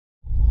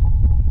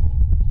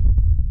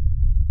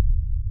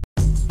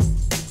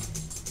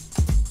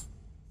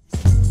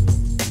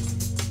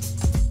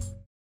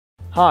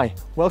Hi,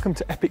 welcome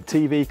to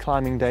EpicTV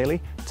Climbing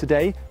Daily.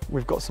 Today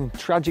we've got some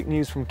tragic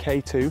news from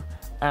K2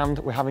 and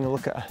we're having a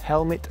look at a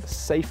helmet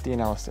safety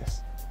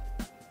analysis.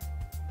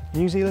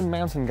 New Zealand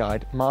mountain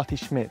guide Marty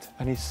Schmidt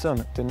and his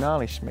son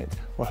Denali Schmidt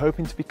were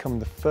hoping to become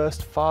the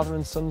first father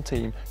and son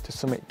team to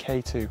summit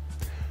K2.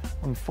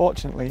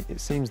 Unfortunately, it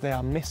seems they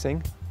are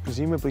missing,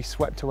 presumably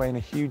swept away in a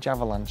huge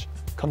avalanche.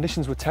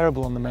 Conditions were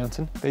terrible on the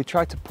mountain. They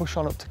tried to push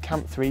on up to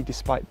Camp 3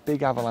 despite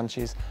big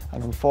avalanches,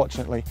 and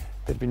unfortunately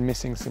they've been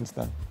missing since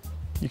then.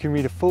 You can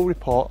read a full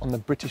report on the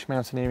British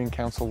Mountaineering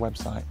Council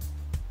website.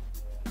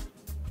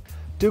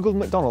 Dougal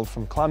McDonald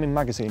from Climbing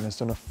Magazine has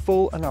done a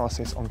full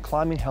analysis on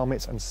climbing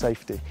helmets and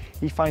safety.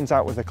 He finds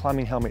out whether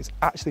climbing helmets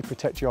actually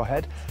protect your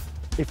head,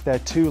 if they're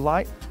too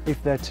light,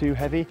 if they're too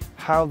heavy,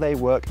 how they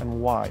work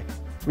and why.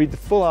 Read the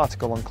full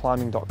article on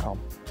climbing.com.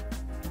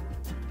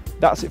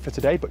 That's it for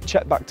today, but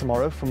check back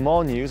tomorrow for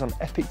more news on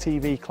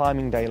EpicTV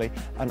Climbing Daily,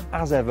 and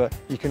as ever,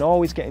 you can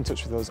always get in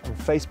touch with us on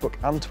Facebook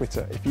and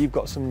Twitter if you've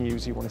got some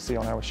news you want to see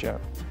on our show.